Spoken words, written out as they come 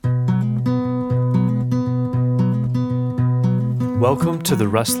Welcome to the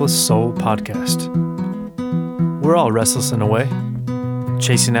Restless Soul Podcast. We're all restless in a way,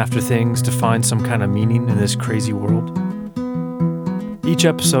 chasing after things to find some kind of meaning in this crazy world. Each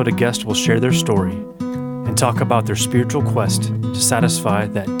episode, a guest will share their story and talk about their spiritual quest to satisfy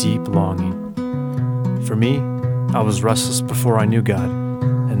that deep longing. For me, I was restless before I knew God,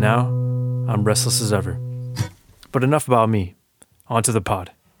 and now I'm restless as ever. But enough about me. On to the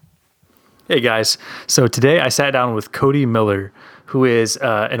pod. Hey guys, so today I sat down with Coty Miller, who is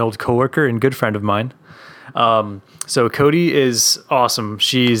an old coworker and good friend of mine. So Coty is awesome.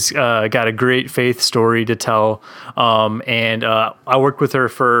 She's got a great faith story to tell, and I worked with her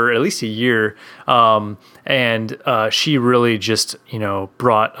for at least a year, and she really just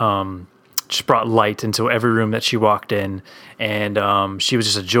brought light into every room that she walked in, and she was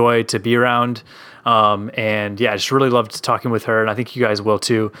just a joy to be around. And yeah, I just really loved talking with her, and I think you guys will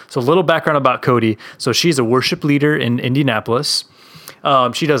too. So a little background about Coty. So she's a worship leader in Indianapolis.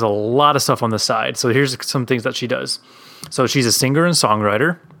 She does a lot of stuff on the side. So here's some things that she does. So she's a singer and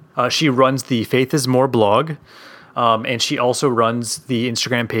songwriter. She runs the Faith is More blog. And she also runs the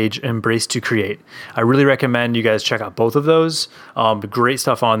Instagram page Embrace to Create. I really recommend you guys check out both of those. Great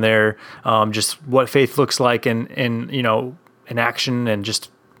stuff on there. Just what faith looks like in action, and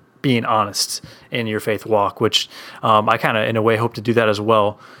just being honest in your faith walk, which I kind of, in a way, hope to do that as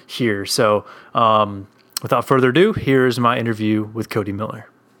well here. So without further ado, here's my interview with Coty Miller.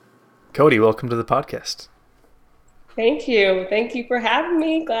 Coty, welcome to the podcast. Thank you. Thank you for having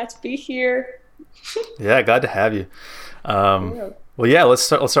me. Glad to be here. Yeah, glad to have you. Well, yeah, let's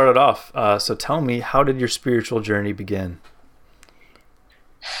start it off. So tell me, how did your spiritual journey begin?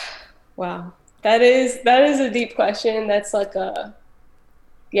 Wow, that is a deep question. That's like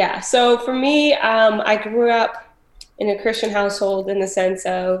so for me, I grew up in a Christian household in the sense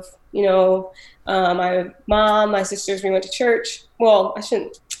of, my mom, my sisters, we went to church. Well, I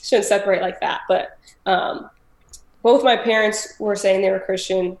shouldn't separate like that, but both my parents were saying they were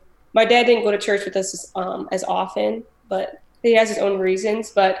Christian. My dad didn't go to church with us as often, but he has his own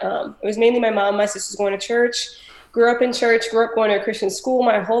reasons. But it was mainly my mom, my sisters going to church. Grew up in church, grew up going to a Christian school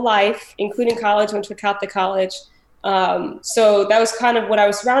my whole life, including college, went to a Catholic college. So that was kind of what I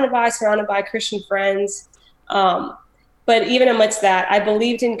was surrounded by Christian friends. But even amidst that, I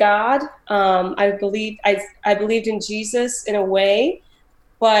believed in God. I believed in Jesus in a way,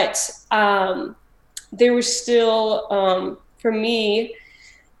 but there was still, for me,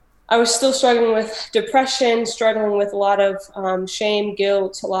 I was still struggling with depression, struggling with a lot of shame,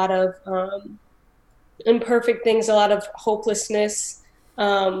 guilt, a lot of imperfect things, a lot of hopelessness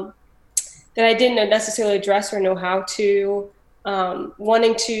that I didn't necessarily address or know how to,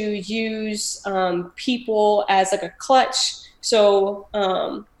 wanting to use people as like a clutch. So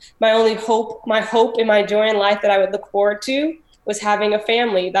my hope and my joy in life that I would look forward to was having a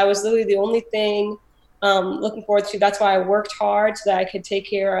family. That was literally the only thing looking forward to. That's why I worked hard so that I could take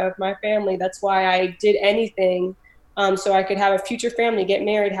care of my family. That's why I did anything so I could have a future family, get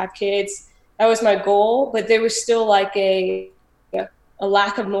married, have kids. That was my goal, but there was still like a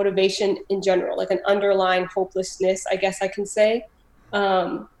lack of motivation in general, like an underlying hopelessness, I guess I can say.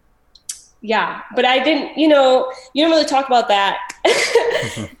 But I didn't, you don't really talk about that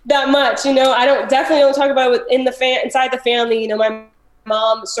that much. I definitely don't talk about it inside the family. My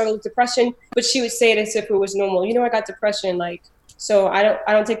mom struggled with depression, but she would say it as if it was normal. I got depression, so I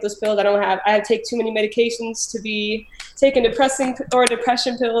don't take those pills. I take too many medications to be taking depression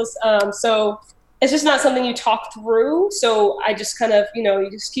pills. So it's just not something you talk through. So I just kind of, you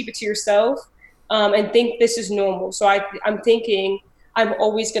just keep it to yourself and think this is normal. So I'm thinking I'm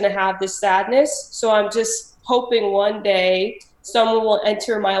always going to have this sadness. So I'm just hoping one day someone will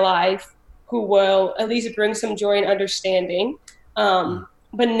enter my life who will at least bring some joy and understanding, but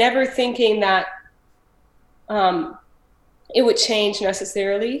never thinking that it would change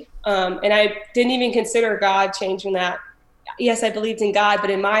necessarily. And I didn't even consider God changing that. Yes, I believed in God,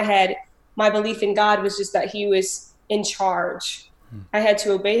 but in my head, my belief in God was just that he was in charge. I had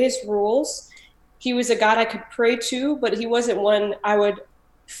to obey his rules. He was a God I could pray to, but he wasn't one I would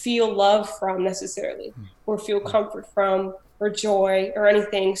feel love from necessarily, or feel comfort from, or joy or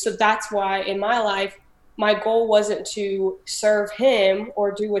anything. So that's why in my life, my goal wasn't to serve him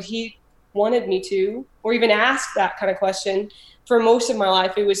or do what he wanted me to, or even ask that kind of question. For most of my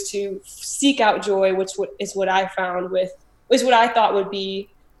life, it was to seek out joy, which is what I found is what I thought would be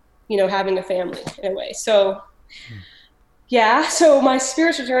having a family in a way. So so my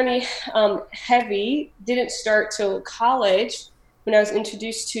spiritual journey, heavy, didn't start till college when I was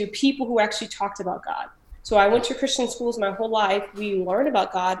introduced to people who actually talked about God. So I went to Christian schools my whole life. We learned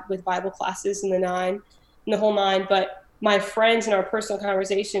about God with Bible classes and the whole nine, but my friends and our personal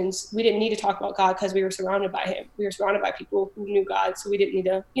conversations, we didn't need to talk about God because we were surrounded by him. We were surrounded by people who knew God. So we didn't need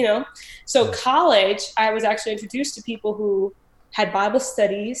to, So college, I was actually introduced to people who had Bible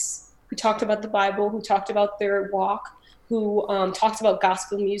studies, who talked about the Bible, who talked about their walk, who talked about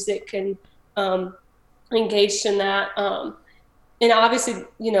gospel music and engaged in that. And obviously,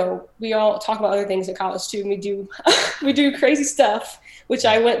 we all talk about other things in college too. And we do crazy stuff, which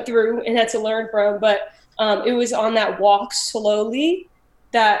I went through and had to learn from. But it was on that walk slowly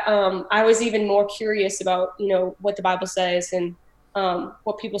that I was even more curious about, what the Bible says and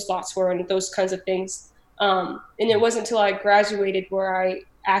what people's thoughts were and those kinds of things. And it wasn't until I graduated where I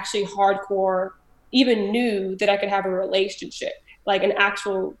actually hardcore even knew that I could have a relationship, like an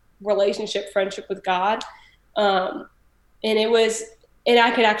actual relationship, friendship with God. And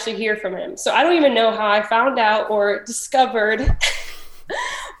I could actually hear from him. So I don't even know how I found out or discovered,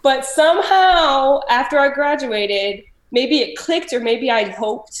 but somehow after I graduated, maybe it clicked or maybe I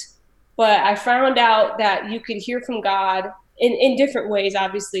hoped, but I found out that you could hear from God in different ways.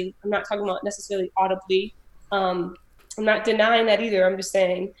 Obviously, I'm not talking about necessarily audibly. I'm not denying that either. I'm just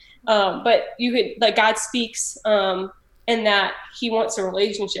saying, but you could, like, God speaks, and that he wants a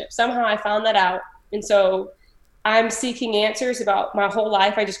relationship. Somehow I found that out. And so I'm seeking answers about my whole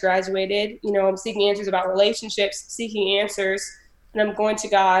life. I just graduated, I'm seeking answers about relationships, seeking answers, and I'm going to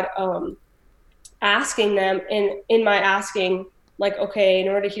God, asking them. And in my asking, like, okay, in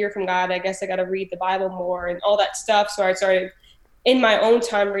order to hear from God, I guess I got to read the Bible more and all that stuff. So I started in my own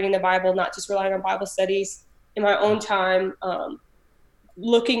time reading the Bible, not just relying on Bible studies, in my own time,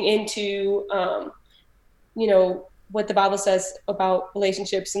 looking into, what the Bible says about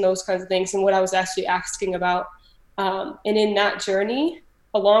relationships and those kinds of things and what I was actually asking about. And in that journey,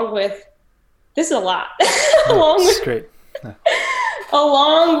 this is a lot, Great.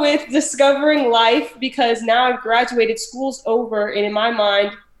 along with discovering life, because now I've graduated, school's over. And in my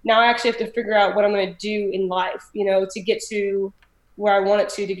mind, now I actually have to figure out what I'm going to do in life, to get to where I want it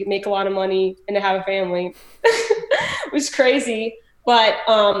to make a lot of money and to have a family, which is crazy. But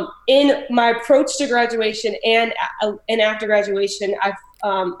in my approach to graduation and after graduation,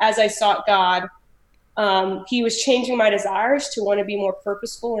 as I sought God, he was changing my desires to want to be more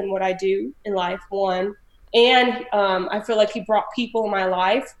purposeful in what I do in life, one. And I feel like he brought people in my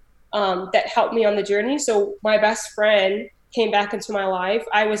life that helped me on the journey. So my best friend came back into my life.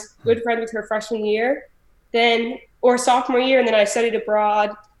 I was good friend with her freshman year, or sophomore year, and then I studied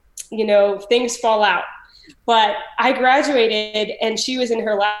abroad. Things fall out. But I graduated and she was in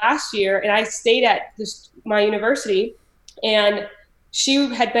her last year, and I stayed at my university, and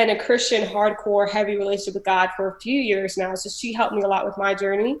she had been a Christian, hardcore, heavy relationship with God for a few years now. So she helped me a lot with my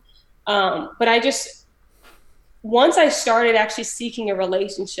journey. But once I started actually seeking a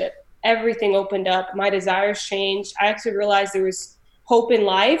relationship, everything opened up. My desires changed. I actually realized there was hope in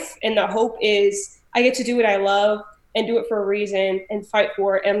life. And the hope is I get to do what I love and do it for a reason and fight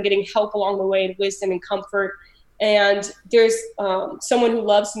for it. And I'm getting help along the way and wisdom and comfort. And there's someone who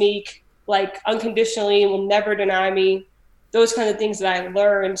loves me like unconditionally and will never deny me. Those kinds of things that I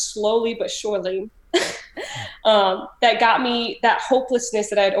learned slowly but surely that got me that hopelessness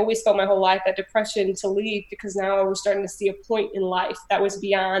that I'd always felt my whole life, that depression, to leave, because now I was starting to see a point in life that was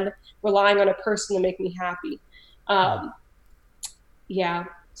beyond relying on a person to make me happy. Yeah.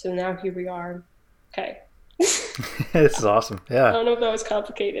 So now here we are. Okay. This is awesome. Yeah. I don't know if that was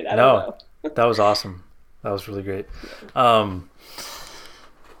complicated. I don't know. That was awesome. That was really great.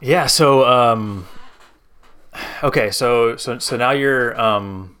 Yeah. So, okay. So now you're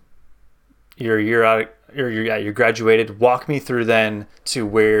out. You're graduated. Walk me through then to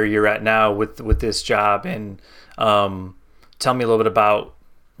where you're at now with this job, and tell me a little bit about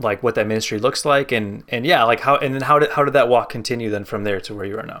like what that ministry looks like, and yeah, like how did that walk continue then from there to where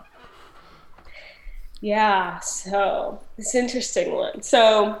you are now? Yeah, so it's an interesting one.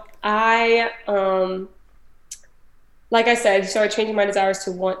 So I, like I said, started changing my desires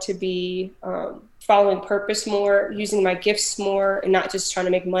to want to be following purpose more, using my gifts more, and not just trying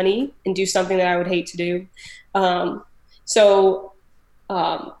to make money and do something that I would hate to do. So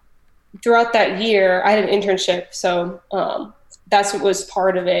throughout that year, I had an internship. So that's what was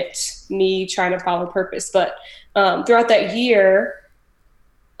part of it, me trying to follow purpose. But throughout that year,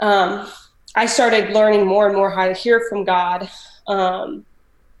 I started learning more and more how to hear from God.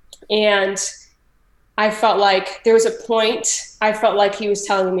 And I felt like there was a point, I felt like he was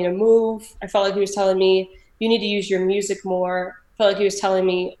telling me to move. I felt like he was telling me, you need to use your music more. I felt like he was telling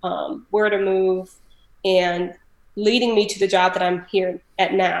me where to move and leading me to the job that I'm here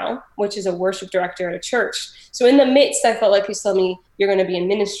at now, which is a worship director at a church. So in the midst, I felt like he's telling me, you're going to be in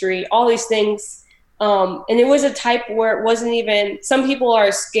ministry, all these things. And it was a type where it wasn't even, some people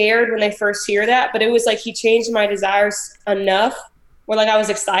are scared when they first hear that, but it was like he changed my desires enough where like I was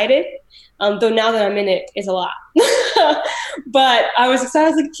excited. Though now that I'm in it, it's a lot. But I was excited. I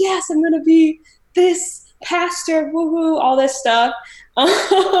was like, yes, I'm going to be this pastor, woohoo, all this stuff.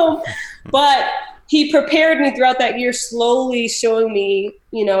 But he prepared me throughout that year, slowly showing me,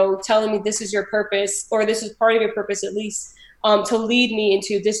 telling me this is your purpose, or this is part of your purpose at least, to lead me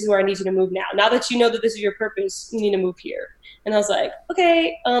into this is where I need you to move now. Now that you know that this is your purpose, you need to move here. And I was like,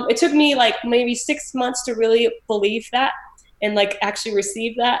 okay. It took me like maybe 6 months to really believe that and like actually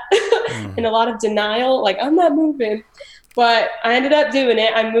receive that in a lot of denial, like I'm not moving. But I ended up doing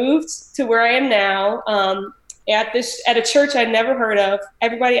it. I moved to where I am now, at a church I'd never heard of.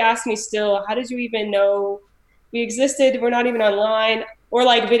 Everybody asks me still, how did you even know we existed? We're not even online, or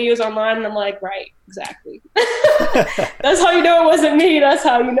like videos online. And I'm like, right, exactly. That's how you know it wasn't me. That's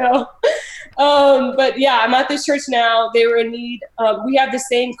how you know. But yeah, I'm at this church now. They were in need. We have the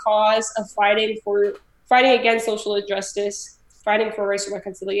same cause of fighting against social injustice, fighting for racial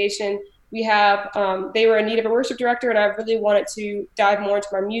reconciliation. We have, they were in need of a worship director, and I really wanted to dive more into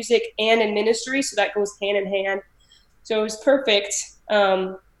my music and in ministry, so that goes hand in hand. So it was perfect.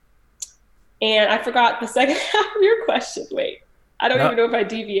 And I forgot the second half of your question. Wait, I don't even know if I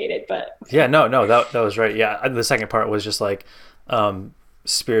deviated, but. Yeah, no, that was right. Yeah, the second part was just like,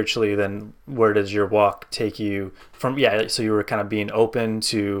 spiritually, then where does your walk take you from? Yeah, so you were kind of being open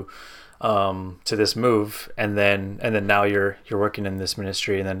to this move, and then now you're working in this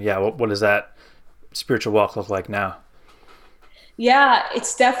ministry, and then what does that spiritual walk look like now? Yeah,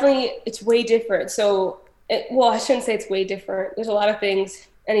 it's way different. So I shouldn't say it's way different. There's a lot of things.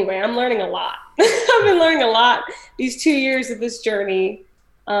 Anyway, I'm learning a lot. I've been learning a lot these 2 years of this journey.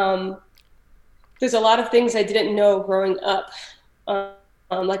 There's a lot of things I didn't know growing up.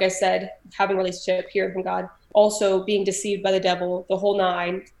 Like I said, having a relationship, hearing from God, also being deceived by the devil, the whole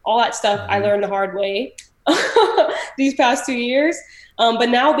nine, all that stuff I learned the hard way these past 2 years. But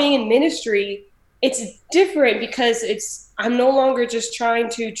now being in ministry, it's different because I'm no longer just trying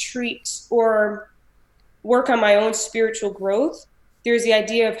to treat or work on my own spiritual growth. There's the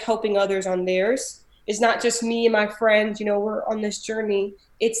idea of helping others on theirs. It's not just me and my friends, we're on this journey.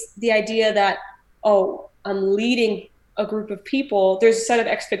 It's the idea that, I'm leading a group of people. There's a set of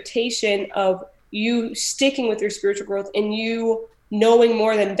expectation of you sticking with your spiritual growth and you knowing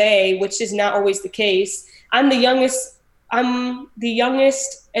more than they, which is not always the case. I'm the youngest, I'm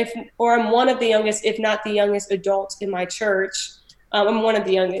one of the youngest, if not the youngest adult in my church. I'm one of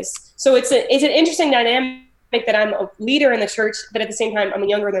the youngest. So it's an interesting dynamic that I'm a leader in the church, but at the same time, I'm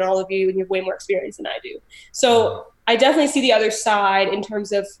younger than all of you and you have way more experience than I do. So I definitely see the other side in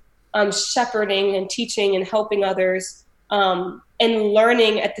terms of shepherding and teaching and helping others, and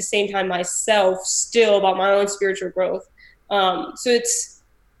learning at the same time myself still about my own spiritual growth. So it's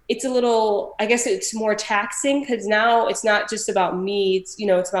a little, I guess it's more taxing because now it's not just about me, it's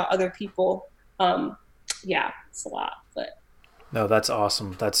about other people. It's a lot, but. No, that's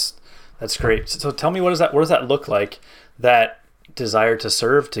awesome. That's great. So tell me, what does that look like? That desire to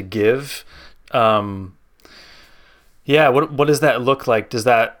serve, to give? What does that look like? Does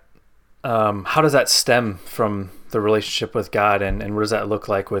that, how does that stem from the relationship with God, and what does that look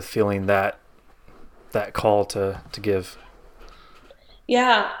like with feeling that call to give?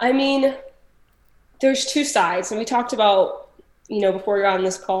 Yeah, I mean, there's two sides, and we talked about, before we got on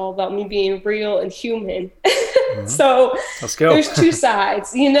this call, about me being real and human. Mm-hmm. So let's go. There's two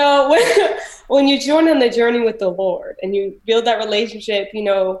sides, when you join on the journey with the Lord and you build that relationship,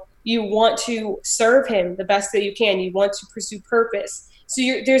 you want to serve him the best that you can. You want to pursue purpose. So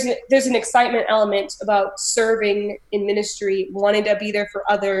there's an excitement element about serving in ministry, wanting to be there for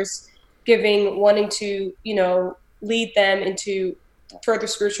others, giving, wanting to, lead them into further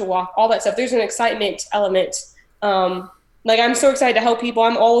spiritual walk, all that stuff. There's an excitement element. Like I'm so excited to help people.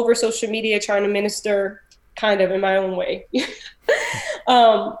 I'm all over social media trying to minister kind of in my own way.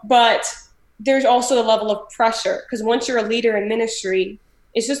 But there's also a level of pressure because once you're a leader in ministry,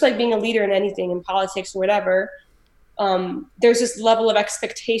 it's just like being a leader in anything, in politics or whatever. There's this level of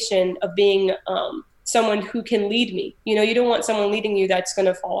expectation of being someone who can lead me. You don't want someone leading you that's going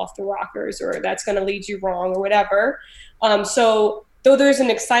to fall off the rockers or that's going to lead you wrong or whatever. So though there's an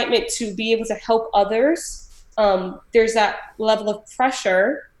excitement to be able to help others, there's that level of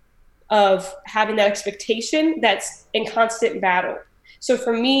pressure of having that expectation that's in constant battle. So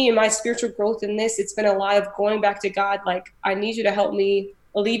for me and my spiritual growth in this, it's been a lot of going back to God, like, I need you to help me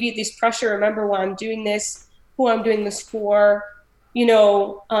alleviate this pressure. Remember why I'm doing this, who I'm doing this for,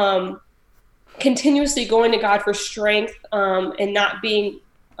 continuously going to God for strength, and not being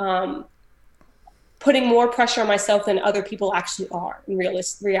putting more pressure on myself than other people actually are in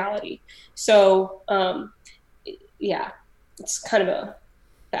reality. So, yeah, it's kind of a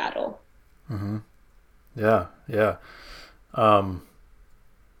battle. Mm-hmm. Yeah. Yeah.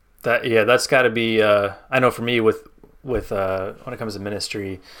 That's gotta be, I know for me with, when it comes to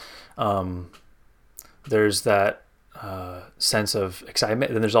ministry, there's that, sense of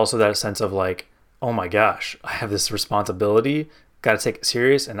excitement. And there's also that sense of like, oh my gosh, I have this responsibility, got to take it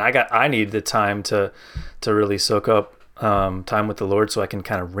serious. And I need the time to really soak up, time with the Lord so I can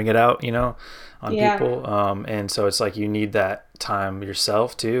kind of wring it out, on people. And so it's like, you need that time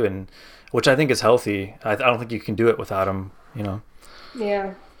yourself too. And which I think is healthy. I don't think you can do it without him,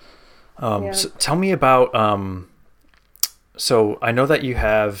 Yeah. So tell me about, so I know that you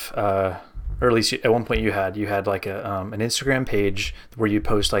have, or at least at one point you had like an Instagram page where you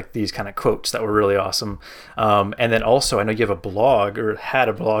post like these kind of quotes that were really awesome. And then also I know you have a blog, or had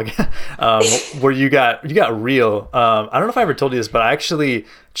a blog, where you got real. I don't know if I ever told you this, but I actually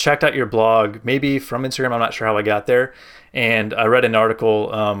checked out your blog, maybe from Instagram. I'm not sure how I got there. And I read an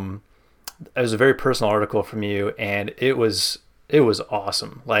article. It was a very personal article from you, and it was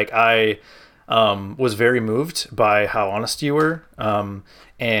awesome. Like I was very moved by how honest you were,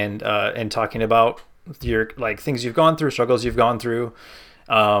 and talking about your like things you've gone through, struggles you've gone through,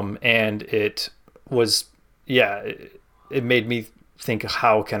 and it was, it made me think,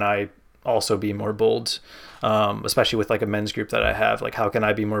 how can I also be more bold, especially with like a men's group that I have, like how can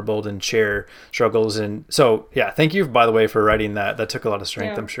I be more bold and share struggles? And so thank you, by the way, for writing that. That took a lot of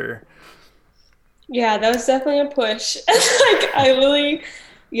strength, I'm sure. Yeah, that was definitely a push. Like it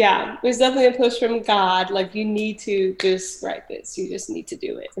was definitely a push from God. Like, you need to just write this. You just need to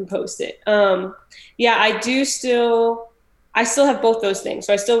do it and post it. I still have both those things.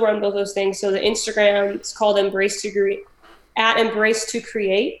 So I still run both those things. So the Instagram, it's called Embrace to Create,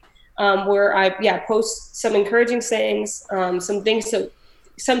 where I post some encouraging sayings, some things,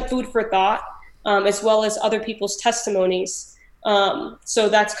 some food for thought, as well as other people's testimonies. So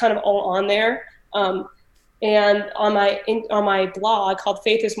that's kind of all on there. And on my blog called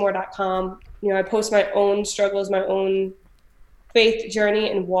faithismore.com, I post my own struggles, my own faith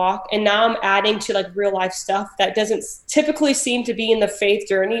journey and walk. And now I'm adding to like real life stuff that doesn't typically seem to be in the faith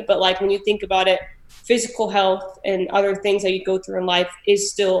journey. But like when you think about it, physical health and other things that you go through in life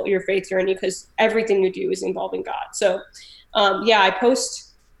is still your faith journey, because everything you do is involving God. So, I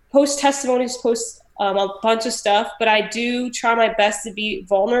post testimonies, a bunch of stuff, but I do try my best to be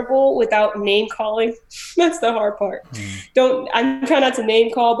vulnerable without name calling. That's the hard part. I'm trying not to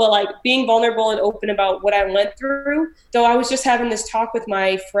name call, but like being vulnerable and open about what I went through. Though I was just having this talk with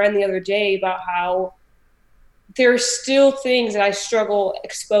my friend the other day about how there's still things that I struggle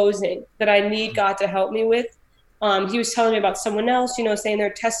exposing that I need God to help me with. He was telling me about someone else, saying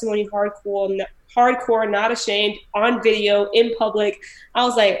their testimony hardcore, not ashamed, on video, in public. I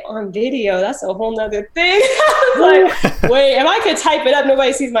was like, on video? That's a whole nother thing. I was like, wait, if I could type it up,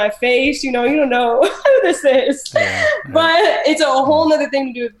 nobody sees my face. You don't know who this is. But it's a whole nother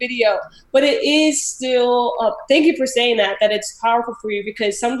thing to do with video. But it is still, thank you for saying that it's powerful for you,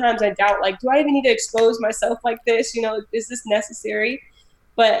 because sometimes I doubt, like, do I even need to expose myself like this? Is this necessary?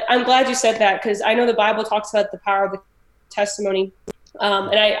 But I'm glad you said that, because I know the Bible talks about the power of the testimony.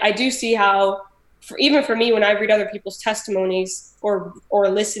 And I do see how, even for me, when I read other people's testimonies or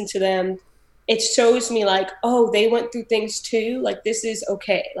listen to them, it shows me like, oh, they went through things too. Like, this is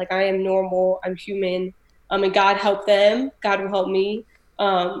okay. Like, I am normal. I'm human. And God helped them. God will help me.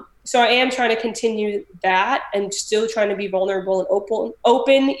 So I am trying to continue that, and still trying to be vulnerable and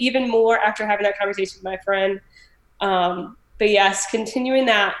open even more after having that conversation with my friend. But yes, continuing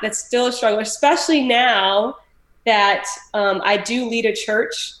that. That's still a struggle, especially now that I do lead a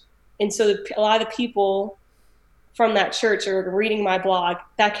church. And so a lot of the people from that church are reading my blog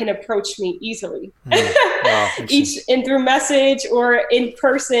that can approach me easily. Wow, and through message or in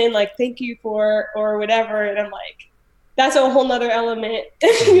person, like, thank you for, or whatever. And I'm like, that's a whole nother element,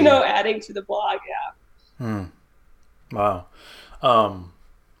 adding to the blog. Yeah. Wow.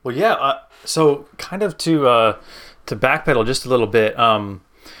 So kind of to backpedal just a little bit.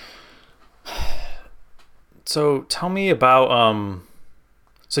 So tell me about,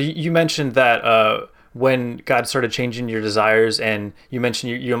 so you mentioned that when God started changing your desires, and you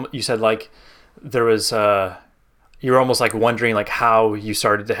mentioned you said like there was you were almost like wondering like how you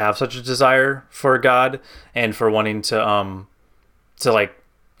started to have such a desire for God and for wanting to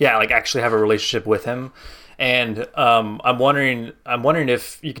actually have a relationship with Him. And I'm wondering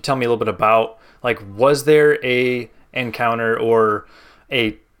if you could tell me a little bit about, like, was there a encounter or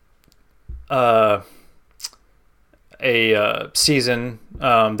a a season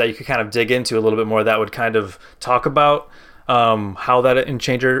that you could kind of dig into a little bit more that would kind of talk about how that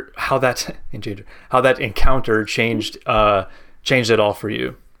encounter changed it all for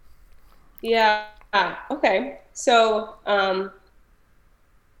you? Yeah. Okay. So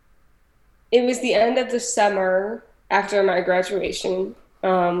it was the end of the summer after my graduation.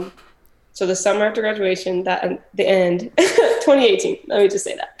 So the summer after graduation, the end, 2018, let me just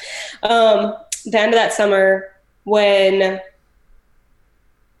say that. The end of that summer when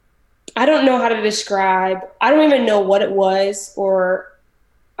I don't know how to describe, I don't even know what it was, or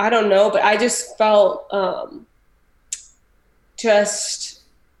I don't know, but I just felt I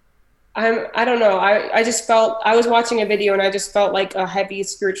don't know. I just felt, I was watching a video and I just felt like a heavy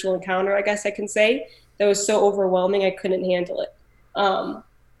spiritual encounter, I guess I can say, that was so overwhelming I couldn't handle it.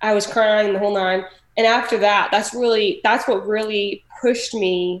 I was crying the whole nine. And after that, that's what really pushed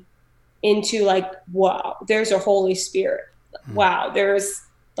me into like, wow, there's a Holy Spirit. Wow, there's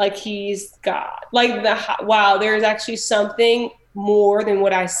like, he's God. Like wow, there's actually something more than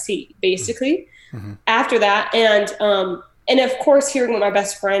what I see, basically. Mm-hmm. After that, and of course, hearing what my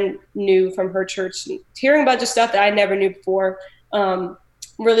best friend knew from her church, hearing about just stuff that I never knew before,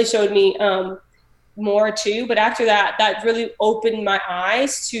 really showed me more too. But after that, that really opened my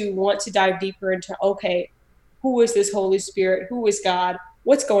eyes to want to dive deeper into, okay, who is this Holy Spirit? Who is God?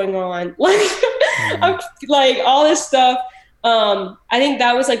 What's going on? Like, like all this stuff. I think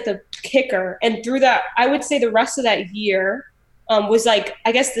that was like the kicker. And through that, I would say the rest of that year was like,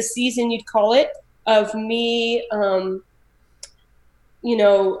 I guess the season you'd call it, of me, wanting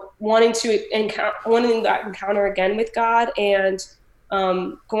that encounter again with God, and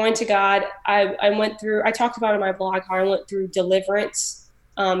going to God. I talked about in my blog how I went through deliverance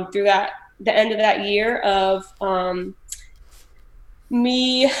through the end of that year of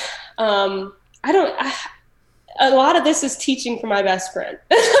me. A lot of this is teaching from my best friend.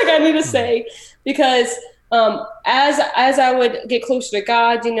 Like, I need to say, because as I would get closer to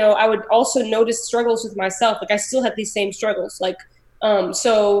God, I would also notice struggles with myself. Like, I still had these same struggles. Like, I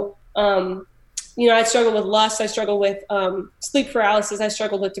struggled with lust. I struggled with sleep paralysis. I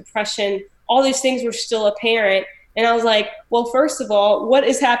struggled with depression. All these things were still apparent. And I was like, well, first of all, what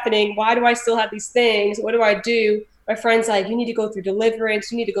is happening? Why do I still have these things? What do I do? My friend's like, you need to go through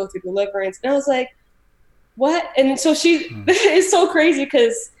deliverance. You need to go through deliverance. And I was like, what? And so it's so crazy,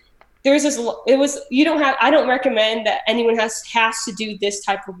 because there's this, I don't recommend that anyone has to do this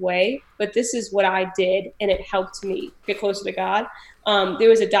type of way, but this is what I did, and it helped me get closer to God. There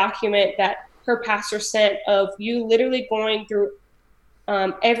was a document that her pastor sent of you literally going through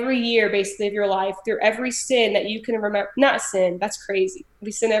every year, basically, of your life, through every sin that you can remember. Not sin, that's crazy.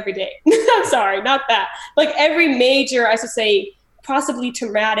 We sin every day. I'm sorry, not that. Like, every major, I should say, possibly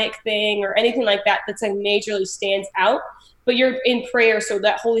traumatic thing or anything like that that's like majorly stands out, but you're in prayer, so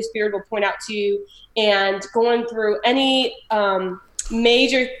that Holy Spirit will point out to you, and going through any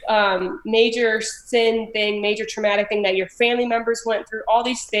major sin thing, major traumatic thing that your family members went through, all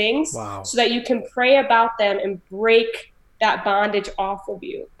these things. Wow. So that you can pray about them and break that bondage off of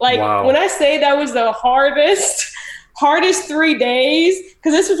you. Like, wow. When I say that was the hardest 3 days,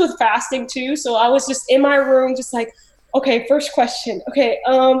 because this was with fasting too, so I was just in my room just like, okay, first question. Okay,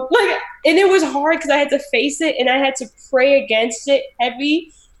 and it was hard because I had to face it and I had to pray against it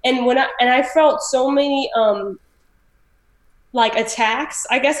heavy. And I felt so many like attacks,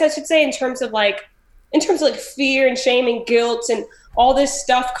 I guess I should say, in terms of fear and shame and guilt and all this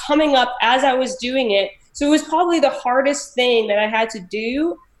stuff coming up as I was doing it. So it was probably the hardest thing that I had to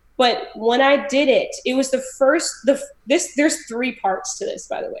do. But when I did it, it was there's 3 parts to this,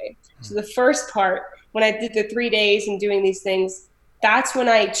 by the way. So the first part, when I did the 3 days and doing these things, that's when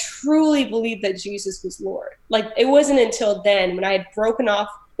I truly believed that Jesus was Lord. Like, it wasn't until then, when I had broken off,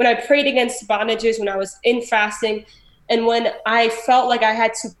 when I prayed against bondages, when I was in fasting, and when I felt like I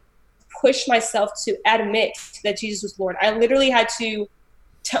had to push myself to admit that Jesus was Lord. I literally had to,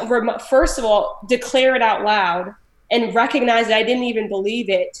 first of all, declare it out loud and recognize that I didn't even believe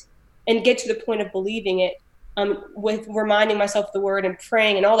it, and get to the point of believing it, with reminding myself of the word and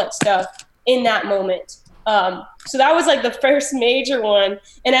praying and all that stuff in that moment. So that was like the first major one.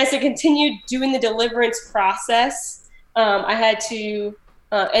 And as I continued doing the deliverance process, I had to,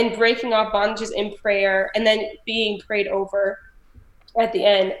 and breaking off bondages in prayer, and then being prayed over at the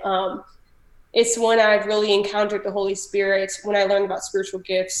end. It's when I really encountered the Holy Spirit, when I learned about spiritual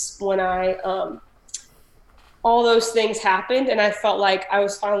gifts, when all those things happened, and I felt like I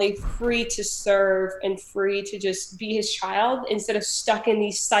was finally free to serve and free to just be his child, instead of stuck in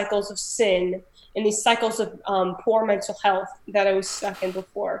these cycles of sin and these cycles of poor mental health that I was stuck in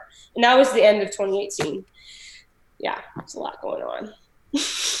before. And that was the end of 2018. yeah, there's a lot going on.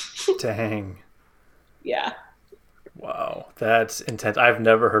 Dang. Yeah. Wow. That's intense. I've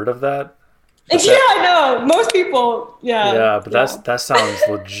never heard of that. But Yeah, I know. Most people, yeah, yeah, but yeah. that sounds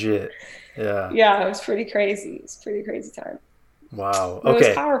legit. Yeah. Yeah, it was pretty crazy. It's a pretty crazy time. Wow. But it was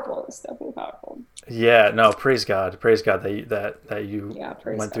Okay. powerful. It's definitely powerful. Yeah, no, praise God that you Yeah,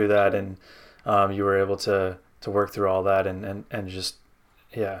 praise went God through for that, sure. and you were able to work through all that, and just,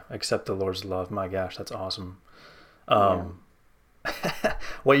 yeah, accept the Lord's love. My gosh, that's awesome. Yeah. Um,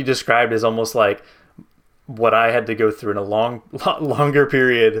 what you described is almost like what I had to go through in a longer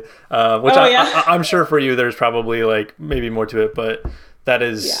period, which Oh yeah. I'm sure for you there's probably like maybe more to it, but that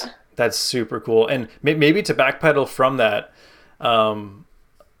is Yeah. that's super cool. And maybe to backpedal from that, um,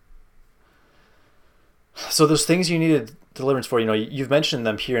 so those things you needed deliverance for, you've mentioned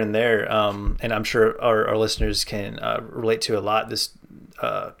them here and there, and I'm sure our listeners can relate to a lot. This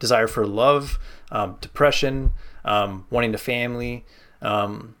desire for love, depression, wanting a family,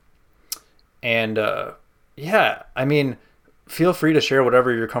 um, and yeah, I mean, feel free to share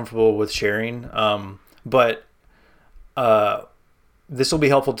whatever you're comfortable with sharing. But uh, this will be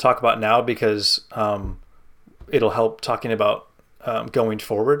helpful to talk about now because it'll help talking about going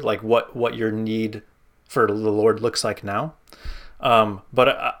forward, like what your need for the Lord looks like now.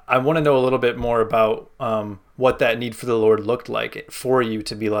 But I want to know a little bit more about what that need for the Lord looked like for you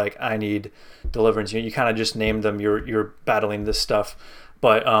to be like, I need deliverance. You kind of just named them. You're battling this stuff,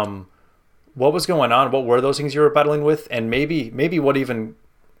 but what was going on? What were those things you were battling with, and maybe what even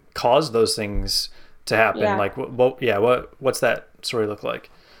caused those things to happen? Yeah. Like what's that story look like?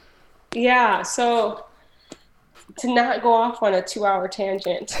 Yeah. So to not go off on a 2-hour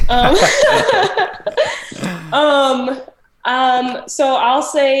tangent. Um, so I'll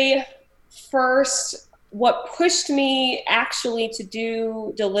say first, what pushed me actually to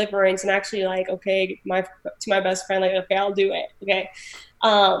do deliverance and actually like, okay, to my best friend, like, okay, I'll do it. Okay.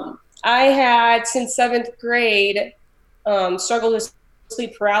 I had since 7th grade struggled with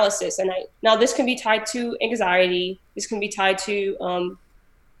sleep paralysis, and now this can be tied to anxiety. This can be tied to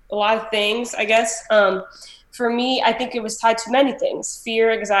a lot of things, I guess. For me, I think it was tied to many things: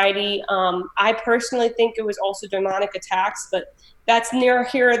 fear, anxiety. I personally think it was also demonic attacks, but that's near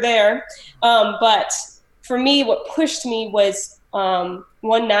here or there. But for me, what pushed me was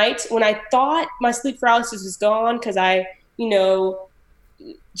one night when I thought my sleep paralysis was gone because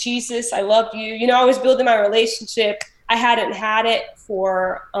Jesus, I love you. I was building my relationship. I hadn't had it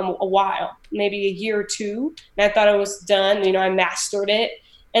for a while, maybe a year or two, and I thought it was done. I mastered it.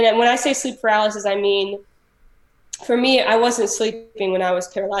 And then when I say sleep paralysis, I mean, for me, I wasn't sleeping when I was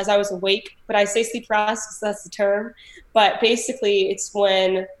paralyzed. I was awake, but I say sleep paralysis, that's the term. But basically, it's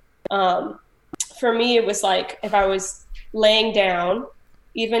when, for me, it was like if I was laying down,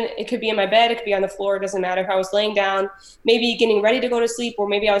 even it could be in my bed, it could be on the floor, it doesn't matter. If I was laying down, maybe getting ready to go to sleep, or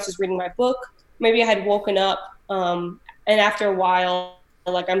maybe I was just reading my book, maybe I had woken up, and after a while,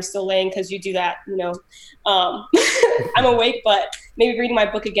 like I'm still laying because you do that, I'm awake, but maybe reading my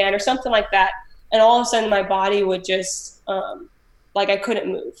book again or something like that. And all of a sudden my body would just, like I couldn't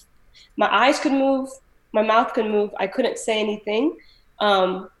move. My eyes could move, my mouth could move. I couldn't say anything.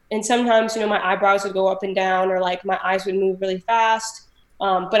 And sometimes, my eyebrows would go up and down, or like my eyes would move really fast.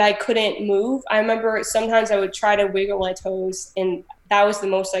 But I couldn't move. I remember sometimes I would try to wiggle my toes, and that was the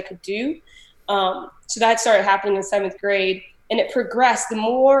most I could do. So that started happening in 7th grade, and it progressed. The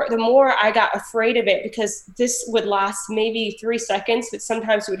more I got afraid of it, because this would last maybe 3 seconds, but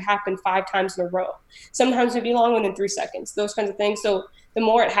sometimes it would happen 5 times in a row. Sometimes it'd be longer than 3 seconds, those kinds of things. So the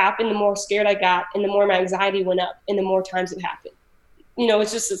more it happened, the more scared I got, and the more my anxiety went up, and the more times it happened.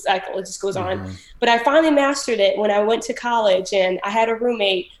 It's just a cycle. It just goes on. But I finally mastered it when I went to college, and I had a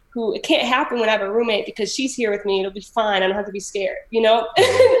roommate who, it can't happen when I have a roommate because she's here with me. It'll be fine. I don't have to be scared,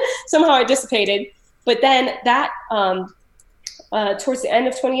 Somehow I dissipated. But then that, towards the end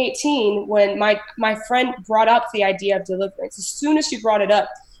of 2018, when my friend brought up the idea of deliverance, as soon as she brought it up,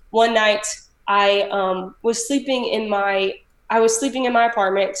 one night I was sleeping in my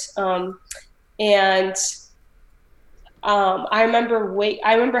apartment, and I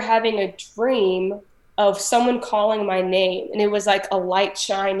remember having a dream of someone calling my name, and it was like a light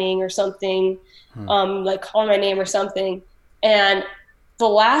shining or something, like calling my name or something. And the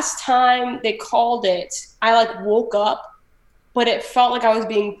last time they called it, I like woke up, but it felt like I was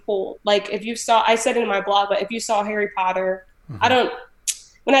being pulled. Like I said it in my blog, but if you saw Harry Potter,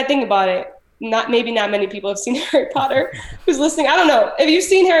 when I think about it, not many people have seen Harry Potter who's listening. I don't know. If you've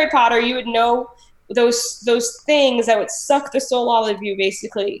seen Harry Potter, you would know those things that would suck the soul out of you.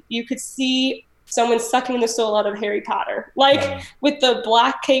 Basically, you could see someone sucking the soul out of Harry Potter, like with the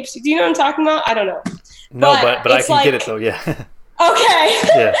black capes. Do you know what I'm talking about? I don't know. No, but I can get it though. Yeah. Okay.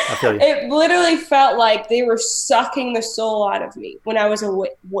 Yeah, I feel you. It literally felt like they were sucking the soul out of me when I was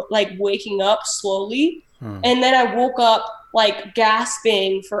like waking up slowly. And then I woke up like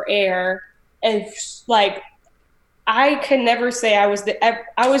gasping for air, and like I can never say I was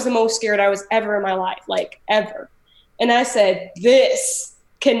the most scared I was ever in my life, like ever. And I said, this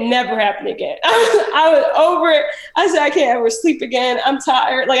can never happen again. I was over it. I said, I can't ever sleep again. I'm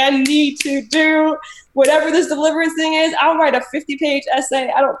tired. Like, I need to do whatever this deliverance thing is. I'll write a 50-page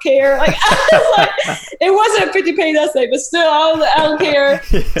essay. I don't care. Like, it wasn't a 50-page essay, but still, I don't care.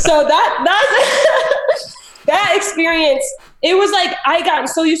 Yeah. So that experience, it was like, I gotten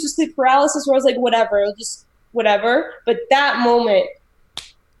so used to sleep paralysis where I was like, whatever, just whatever. But that moment,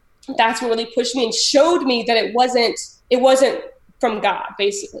 that's what really pushed me and showed me that it wasn't from God,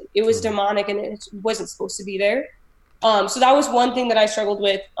 basically. It was demonic and it wasn't supposed to be there. So that was one thing that I struggled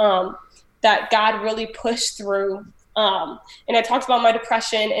with, that God really pushed through. And I talked about my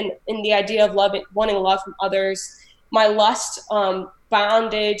depression and the idea of wanting love from others. My lust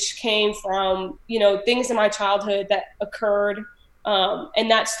bondage came from, things in my childhood that occurred.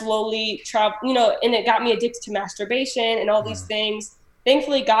 And that slowly traveled, and it got me addicted to masturbation and all these things.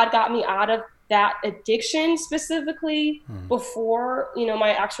 Thankfully, God got me out of that addiction specifically before,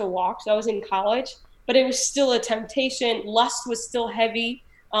 my actual walk. So I was in college, but it was still a temptation. Lust was still heavy.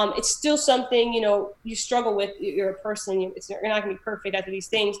 It's still something, you struggle with. You're a person. You're not going to be perfect after these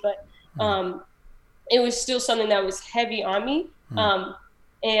things, but it was still something that was heavy on me.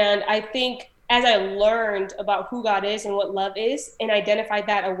 And I think as I learned about who God is and what love is and identified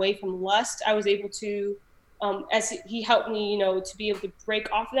that away from lust, I was able to, as he helped me, to be able to break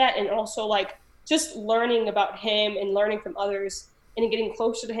off of that, and also like just learning about him and learning from others and getting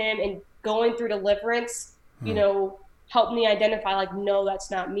closer to him and going through deliverance, helped me identify like, no, that's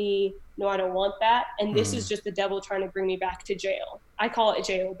not me. No, I don't want that. And this is just the devil trying to bring me back to jail. I call it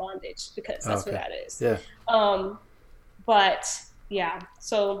jail bondage because that's what that is. Yeah. But yeah,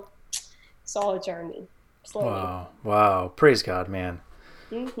 so it's all a journey. Slowly. Wow. Praise God, man.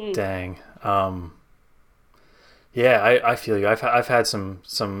 Dang. Yeah, I feel you. I've had some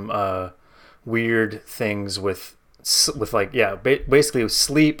weird things with like, basically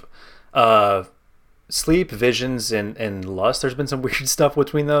sleep, visions and lust. There's been some weird stuff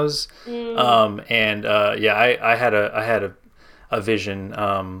between those. I had a vision,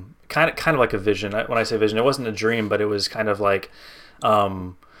 kind of like a vision. When I say vision, it wasn't a dream, but it was kind of like,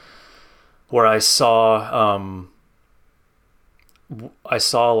 where I saw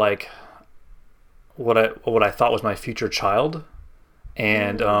like what I thought was my future child,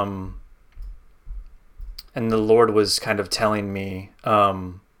 and the Lord was kind of telling me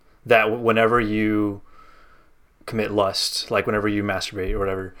that whenever you commit lust, like whenever you masturbate or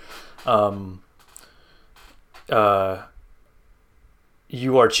whatever,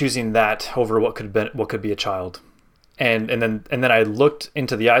 you are choosing that over what could be a child. And then I looked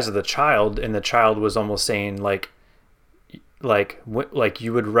into the eyes of the child, and the child was almost saying like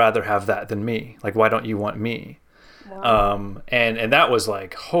you would rather have that than me. Like, why don't you want me? Wow. And that was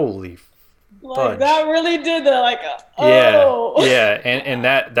like, holy fudge. That really did that. Like, Yeah. And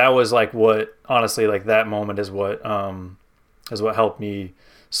that was like what, honestly, like that moment is what helped me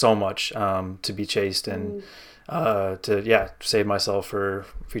so much, to be chaste and, to save myself for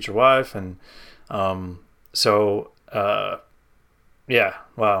future wife. And, wow.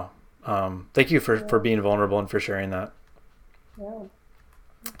 Thank you for being vulnerable and for sharing that. Yeah.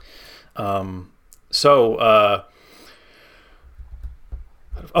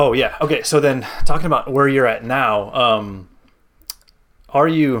 Okay. So then, talking about where you're at now, are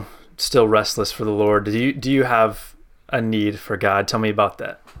you still restless for the Lord? Do you have a need for God? Tell me about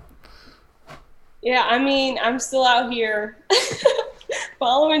that. Yeah, I mean, I'm still out here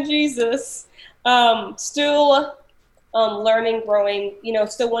following Jesus, still learning, growing,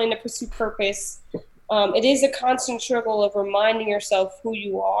 still wanting to pursue purpose. It is a constant struggle of reminding yourself who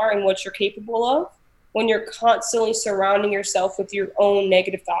you are and what you're capable of when you're constantly surrounding yourself with your own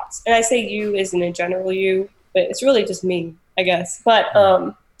negative thoughts. And I say you isn't a general you, but it's really just me, I guess. But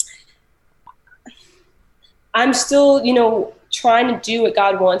I'm still, trying to do what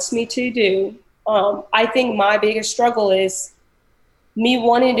God wants me to do. I think my biggest struggle is me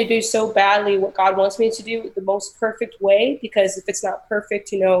wanting to do so badly what God wants me to do the most perfect way, because if it's not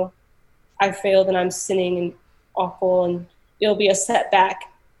perfect, I failed and I'm sinning and awful and it'll be a setback.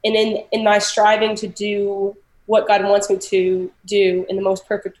 And in my striving to do what God wants me to do in the most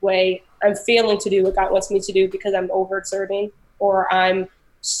perfect way, I'm failing to do what God wants me to do because I'm overexerting, or I'm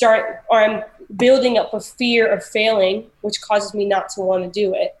building up a fear of failing, which causes me not to want to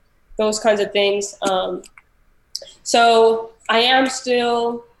do it. those kinds of things. So I am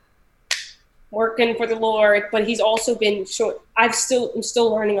still working for the Lord, but he's also been short. I'm still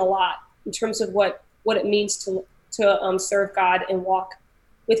learning a lot in terms of what it means to serve God and walk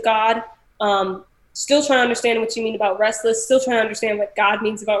with God. Still trying to understand what you mean about restless, still trying to understand what God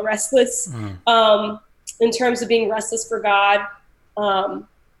means about restless, in terms of being restless for God.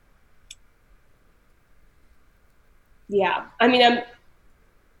 Yeah, I mean, I'm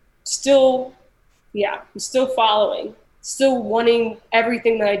still following, still wanting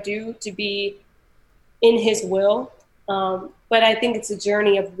everything that I do to be in his will. But I think it's a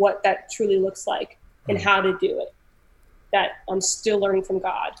journey of what that truly looks like and how to do it, that I'm still learning from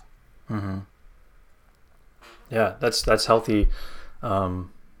God. Mm-hmm. Yeah, that's healthy. That's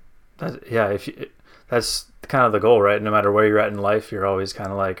kind of the goal, right? No matter where you're at in life, you're always kind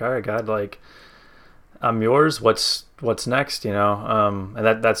of like, all right, God, like, I'm yours. What's next? You know,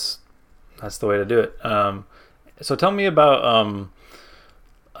 and that's the way to do it. So tell me about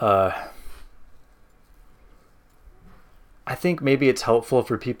I think maybe it's helpful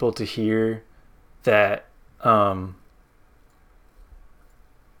for people to hear that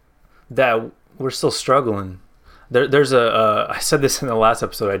that we're still struggling. There's I said this in the last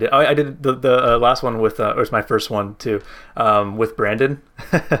episode I did the last one with it was my first one too, with Brandon.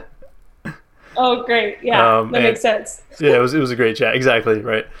 Oh, great. Yeah, that makes sense. Yeah, it was a great chat. Exactly,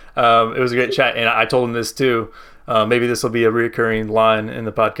 right. It was a great chat, and I told him this too. Maybe this will be a recurring line in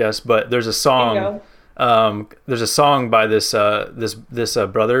the podcast, but there's a song. There's a song by this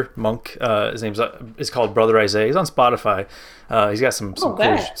brother monk. His name's is called Brother Isaiah. He's on Spotify. He's got some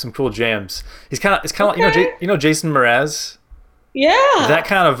cool jams. It's kind of like Jason Mraz. Yeah, that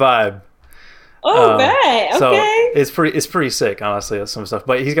kind of vibe. Oh, okay. So it's pretty sick, honestly, some stuff.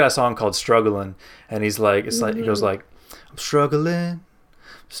 But he's got a song called "Struggling," and he's like, like he goes like, "I'm struggling,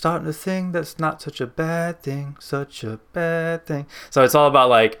 starting to think that's not such a bad thing, such a bad thing." So it's all about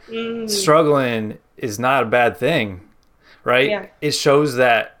like struggling is not a bad thing, right? Yeah. It shows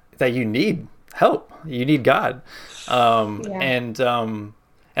that you need help, you need God, and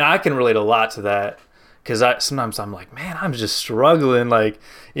I can relate a lot to that because sometimes I'm like, man, I'm just struggling, like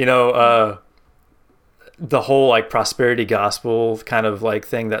the whole like prosperity gospel kind of like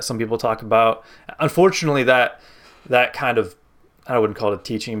thing that some people talk about. Unfortunately, that kind of, I wouldn't call it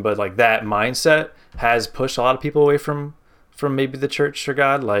teaching, but like that mindset has pushed a lot of people away from maybe the church or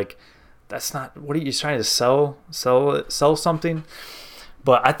God. Like, that's not, what are you trying to sell something?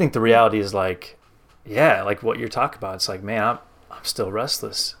 But I think the reality is like, yeah, like what you're talking about. It's like, man, I'm still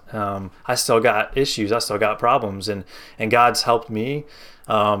restless. I still got issues. I still got problems, and God's helped me.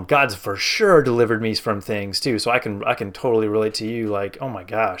 God's for sure delivered me from things too. So I can totally relate to you. Like, oh my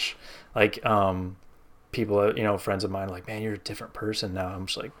gosh, like people, friends of mine, are like, man, you're a different person now. I'm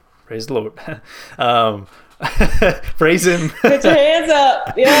just like, praise the Lord. Praise him. Put your hands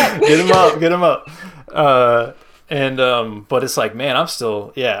up. Yeah. Get him up. But it's like, man, I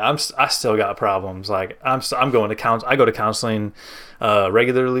still got problems. Like I'm going to I go to counseling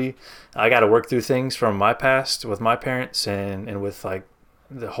regularly. I got to work through things from my past with my parents and with like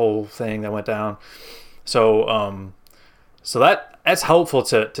the whole thing that went down. So that's helpful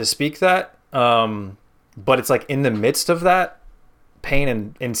to speak that. But it's like in the midst of that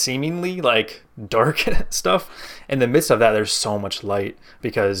pain and seemingly like dark stuff, in the midst of that, there's so much light,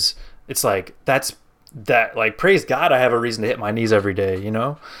 because it's like, that like, praise God, I have a reason to hit my knees every day,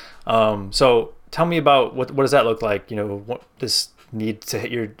 so tell me about what does that look like, what this need to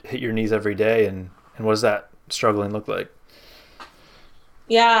hit your knees every day, and what does that struggling look like?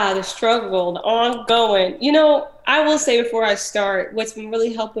 Yeah, the struggle, the ongoing. I will say before I start, what's been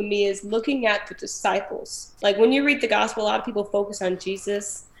really helping me is looking at the disciples. Like when you read the gospel, a lot of people focus on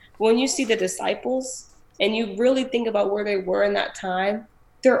Jesus. When you see the disciples and you really think about where they were in that time,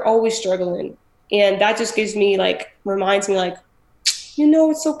 they're always struggling. And that just reminds me like,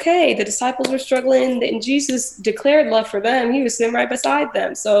 it's okay. The disciples were struggling and Jesus declared love for them. He was sitting right beside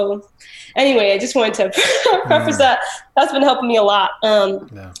them. So anyway, I just wanted to preface that. That's been helping me a lot.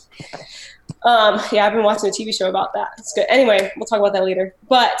 I've been watching a TV show about that. It's good. Anyway, we'll talk about that later.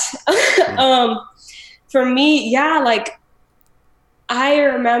 But for me, I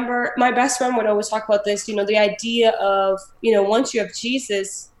remember my best friend would always talk about this, the idea of, once you have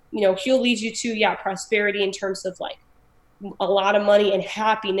Jesus, he'll lead you to, prosperity in terms of like a lot of money and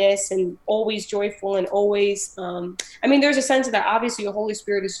happiness and always joyful and always, there's a sense of that. Obviously, the Holy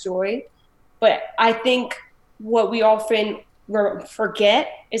Spirit is joy. But I think what we often forget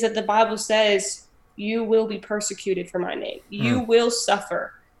is that the Bible says you will be persecuted for my name. You will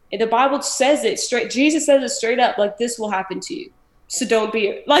suffer. And the Bible says it straight. Jesus says it straight up, like this will happen to you. So don't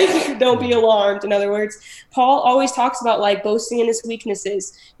be alarmed. In other words, Paul always talks about like boasting in his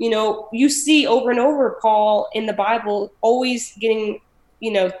weaknesses. You see over and over Paul in the Bible always getting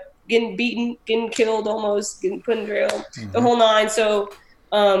beaten, getting killed, almost getting put in jail, the whole nine. So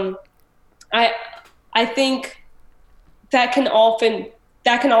I think that can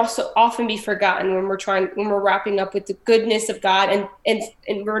also often be forgotten when we're wrapping up with the goodness of God,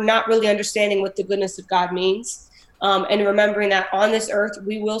 and we're not really understanding what the goodness of God means. And remembering that on this earth,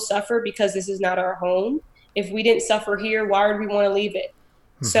 we will suffer because this is not our home. If we didn't suffer here, why would we want to leave it?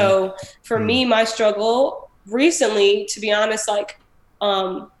 So for me, my struggle recently, to be honest,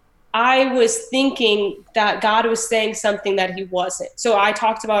 I was thinking that God was saying something that he wasn't. So I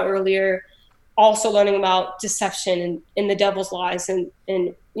talked about earlier, also learning about deception and the devil's lies and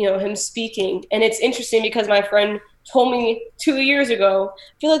him speaking. And it's interesting because my friend told me 2 years ago,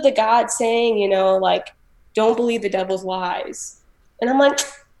 I feel like the God saying, don't believe the devil's lies. And I'm like,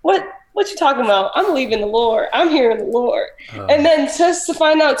 what you talking about? I'm believing the Lord. I'm hearing the Lord. And then just to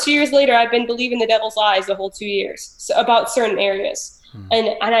find out 2 years later, I've been believing the devil's lies the whole 2 years about certain areas.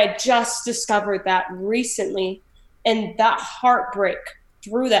 And I just discovered that recently. And that heartbreak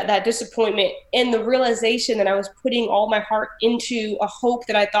through that disappointment and the realization that I was putting all my heart into a hope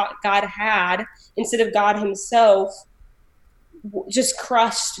that I thought God had instead of God himself just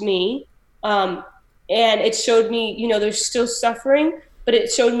crushed me. And it showed me, there's still suffering, but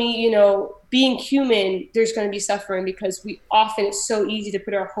it showed me, being human, there's going to be suffering because it's so easy to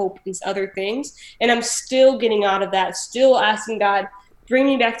put our hope in other things. And I'm still getting out of that, still asking God, bring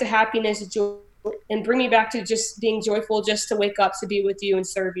me back to happiness, joy, and bring me back to just being joyful, just to wake up, to be with you and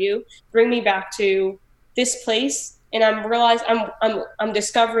serve you. Bring me back to this place. And I'm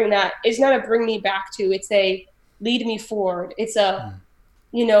discovering that it's not a bring me back to, it's a lead me forward. It's a,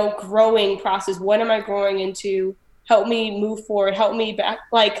 growing process. What am I growing into? Help me move forward. Help me back.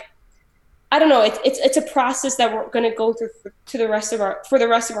 I don't know. It's a process that we're going to go through for the rest of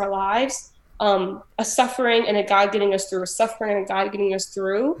our lives. A suffering and a God getting us through. A suffering and a God getting us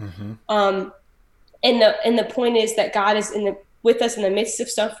through. And the point is that God is with us in the midst of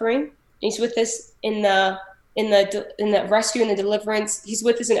suffering. He's with us in the rescue and the deliverance. He's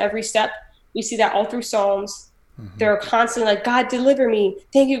with us in every step. We see that all through Psalms. They're constantly like, God, deliver me.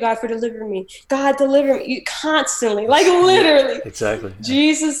 Thank you, God, for delivering me. God, deliver me. You constantly, literally. Exactly. Yeah.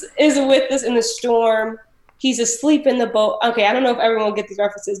 Jesus is with us in the storm. He's asleep in the boat. Okay, I don't know if everyone will get these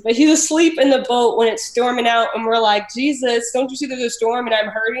references, but he's asleep in the boat when it's storming out, and we're like, Jesus, don't you see there's a storm and I'm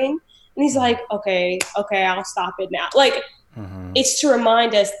hurting? And he's like, okay, I'll stop it now. It's to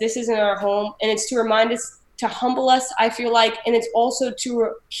remind us this isn't our home, and it's to remind us, to humble us, I feel like, and it's also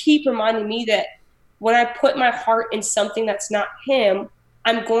to keep reminding me that when I put my heart in something that's not him,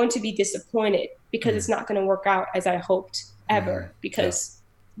 I'm going to be disappointed because it's not going to work out as I hoped ever, because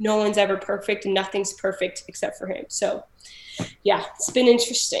no one's ever perfect and nothing's perfect except for him. So yeah, it's been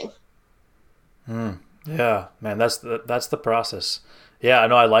interesting. Yeah, man, that's the process. Yeah, I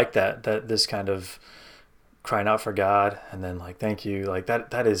know. I like that this kind of crying out for God and then thank you,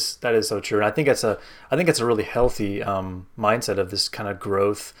 that is so true. And I think it's a really healthy mindset of this kind of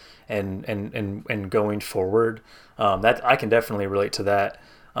growth and going forward. That I can definitely relate to that.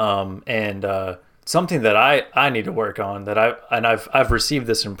 And something that I need to work on, that I've received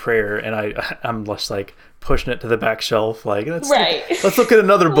this in prayer, and I'm just pushing it to the back shelf. Let's look at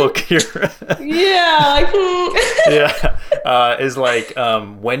another book here. Is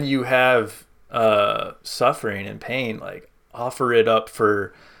when you have suffering and pain, offer it up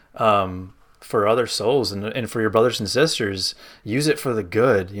for other souls and for your brothers and sisters. Use it for the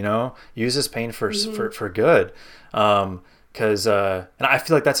good, use this pain for good. Because and I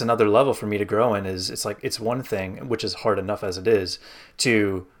feel like that's another level for me to grow in. Is it's one thing, which is hard enough as it is,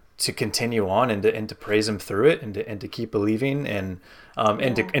 to continue on and to praise him through it, and to keep believing and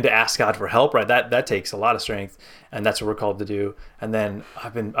to ask God for help, right? That takes a lot of strength, and that's what we're called to do. And then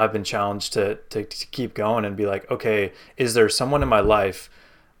I've been challenged to keep going and be like, okay, is there someone in my life,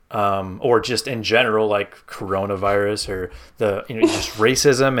 or just in general, coronavirus or just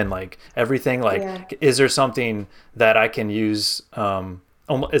racism and everything, is there something that I can use,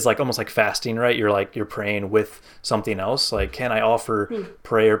 is almost like fasting, right? You're praying with something else. Can I offer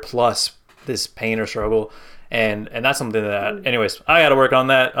prayer plus this pain or struggle? And that's something that, anyways, I got to work on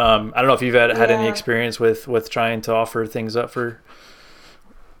that. I don't know if you've had any experience with trying to offer things up for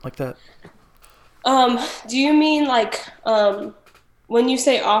like that. Do you mean when you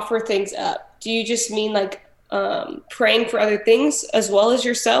say offer things up, do you just mean praying for other things as well as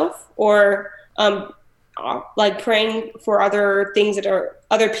yourself, or praying for other things that are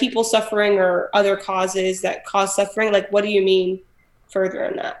other people suffering or other causes that cause suffering? What do you mean? further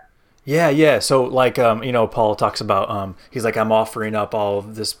on that. Yeah, yeah. So like, Paul talks about, he's like, I'm offering up all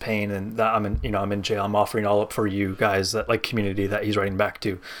of this pain and that I'm in jail. I'm offering all up for you guys, that like community that he's writing back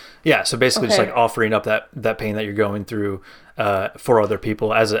to. Yeah. So basically just like offering up that pain that you're going through, for other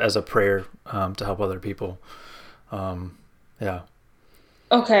people as a prayer, to help other people. Yeah.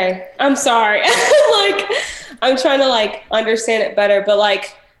 Okay. I'm sorry. Like, I'm trying to like understand it better, but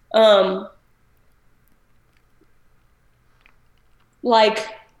um,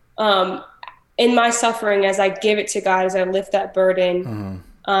 in my suffering, as I give it to God, as I lift that burden,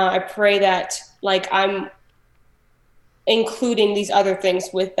 I pray that like I'm including these other things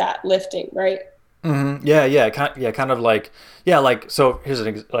with that lifting, right? Mm-hmm. Yeah, yeah, kind of like, yeah, like, so here's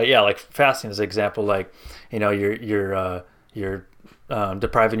like fasting is an example, like, you're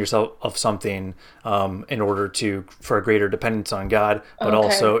depriving yourself of something, in order for a greater dependence on God, but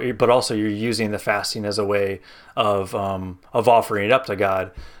also you're using the fasting as a way of offering it up to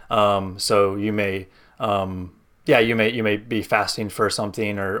God. So you may, you may be fasting for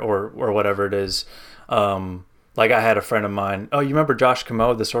something or whatever it is. Like I had a friend of mine. Oh, you remember Josh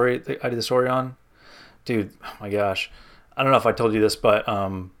Camo, the story I did the story on? Dude, oh my gosh, I don't know if I told you this, but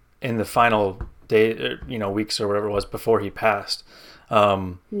in the final day, weeks or whatever it was before he passed,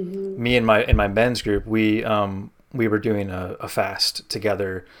 me and my men's group, we were doing a fast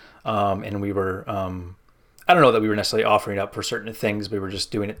together, and we were, I don't know that we were necessarily offering up for certain things. We were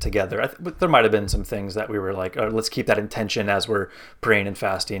just doing it together. But there might have been some things that we were like, oh, let's keep that intention as we're praying and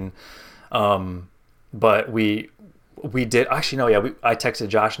fasting. But we did actually, no, yeah. I texted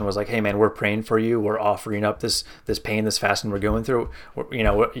Josh and was like, "Hey man, we're praying for you. We're offering up this pain, this fasting we're going through.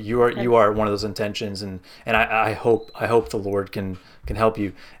 You are one of those intentions, and I hope the Lord can help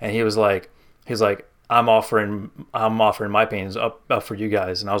you." And he's like, I'm offering my pains up for you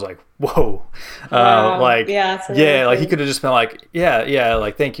guys. And I was like, whoa, Wow. like, Yeah, like he could have just been like, yeah,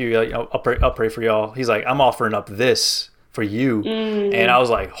 like thank you, I'll pray for y'all. He's like, I'm offering up this for you. And I was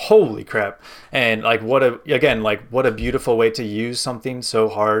like, holy crap. And like what a beautiful way to use something so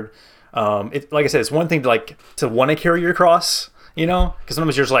hard. Like I said, it's one thing to want to carry your cross, because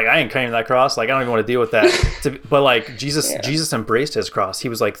sometimes you're just like, I ain't carrying that cross, like I don't even want to deal with that. But like Jesus embraced his cross. He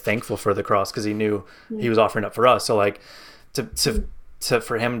was like thankful for the cross because he knew he was offering up for us. So like to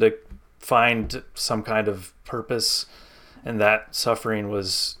for him to find some kind of purpose in that suffering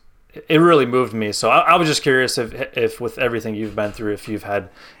it really moved me. So I was just curious if with everything you've been through, if you've had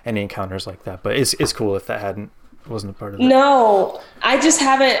any encounters like that. But it's cool if that wasn't a part of it. No, I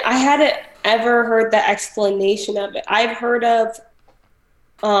hadn't ever heard the explanation of it. I've heard of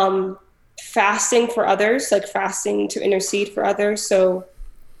fasting for others, like fasting to intercede for others. So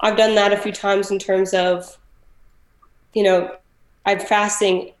I've done that a few times in terms of, I'm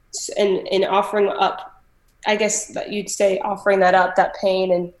fasting and offering up, I guess that you'd say offering that up, that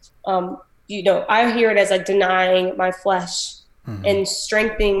pain. And, I hear it as like denying my flesh and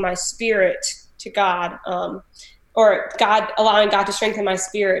strengthening my spirit to God, or allowing God to strengthen my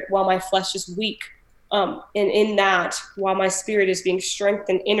spirit while my flesh is weak. And in that, while my spirit is being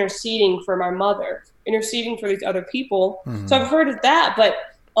strengthened, interceding for my mother, interceding for these other people. So I've heard of that, but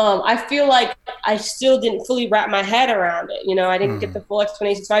I feel like I still didn't fully wrap my head around it. I didn't get the full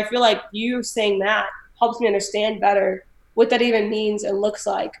explanation. So I feel like you saying that helps me understand better what that even means and looks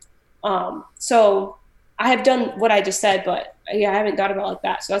like. So I have done what I just said, but yeah, I haven't thought about it like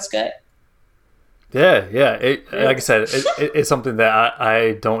that. So that's good. Yeah. Like I said, it's something that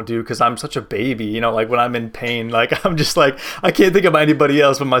I don't do because I'm such a baby. Like when I'm in pain, like I'm just like I can't think about anybody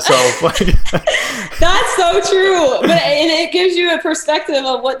else but myself. Like, that's so true. And it gives you a perspective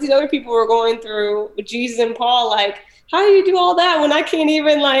of what these other people were going through with Jesus and Paul. Like, how do you do all that when I can't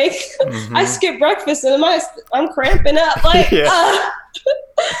even like? I skip breakfast and I'm cramping up. Like, yeah,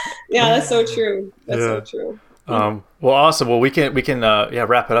 that's so true. That's so true. Well, awesome. Well, we can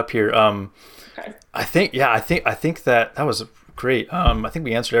wrap it up here. Okay. I think that was great. I think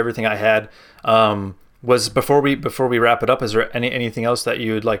we answered everything I had. Was before we wrap it up, is there anything else that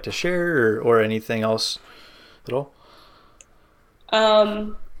you would like to share or anything else at all?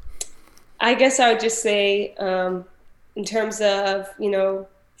 I guess I would just say, in terms of,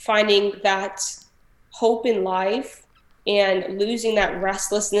 finding that hope in life and losing that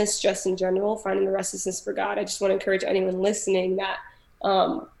restlessness just in general, finding the restlessness for God. I just want to encourage anyone listening that,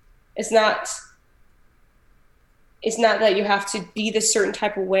 it's not that you have to be this certain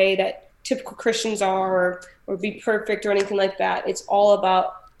type of way that typical Christians are or be perfect or anything like that. It's all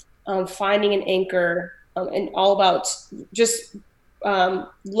about finding an anchor, and all about just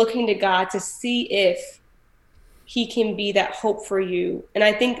looking to God to see if he can be that hope for you. And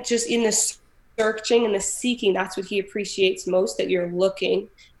I think just in this searching and the seeking, that's what he appreciates most, that you're looking,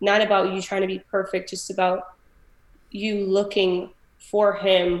 not about you trying to be perfect, just about you looking for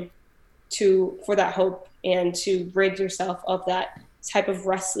him for that hope and to rid yourself of that type of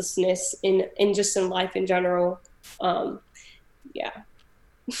restlessness in just in life in general. Yeah.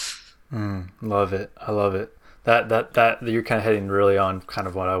 Love it. I love it. That you're kind of heading really on kind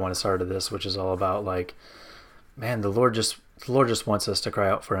of what I want to start of this, which is all about like, man, the Lord just wants us to cry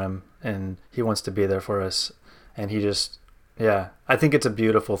out for him, and he wants to be there for us. And he just, yeah, I think it's a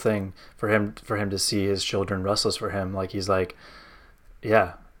beautiful thing for him to see his children restless for him. Like, he's like,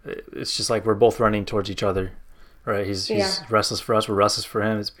 yeah, it's just like we're both running towards each other, right? He's restless for us, we're restless for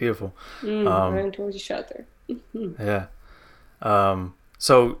him. It's beautiful. Running towards each other. Yeah.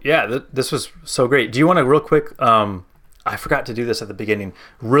 So yeah, this was so great. Do you want to real quick, I forgot to do this at the beginning,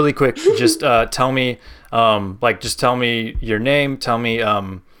 really quick, just tell me your name, tell me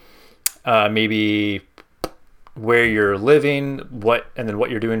maybe where you're living, and then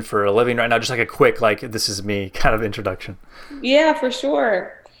what you're doing for a living right now, just like a quick, like, this is me kind of introduction. Yeah, for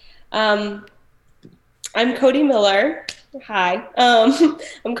sure. I'm Coty Miller. Hi.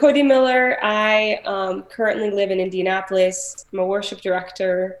 I'm Coty Miller. I currently live in Indianapolis. I'm a worship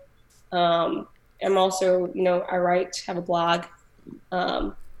director. I'm also, I write, have a blog.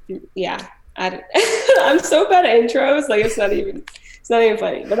 Yeah, I'm so bad at intros. Like, it's not even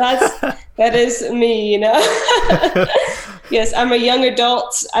funny, but that is me, Yes, I'm a young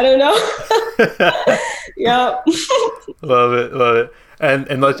adult. I don't know. Yeah. Love it.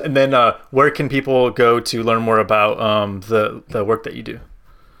 And then where can people go to learn more about the work that you do?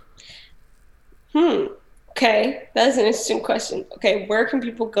 Okay, that's an interesting question. Okay, where can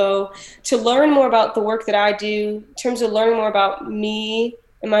people go to learn more about the work that I do, in terms of learning more about me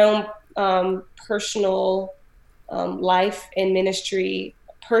and my own personal life and ministry,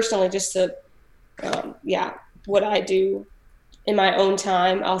 personally, just to, what I do in my own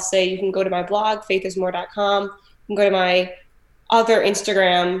time? I'll say you can go to my blog, faithismore.com. You can go to my other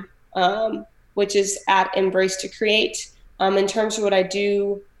Instagram, which is at Embrace to Create. In terms of what I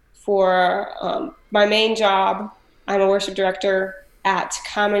do for my main job, I'm a worship director at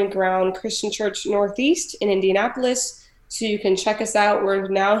Common Ground Christian Church Northeast in Indianapolis. So you can check us out. We're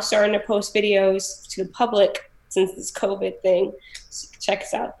now starting to post videos to the public since this COVID thing. So check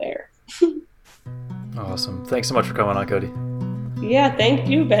us out there. Awesome. Thanks so much for coming on, Coty. Yeah, thank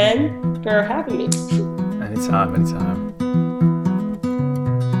you, Ben, for having me. Anytime.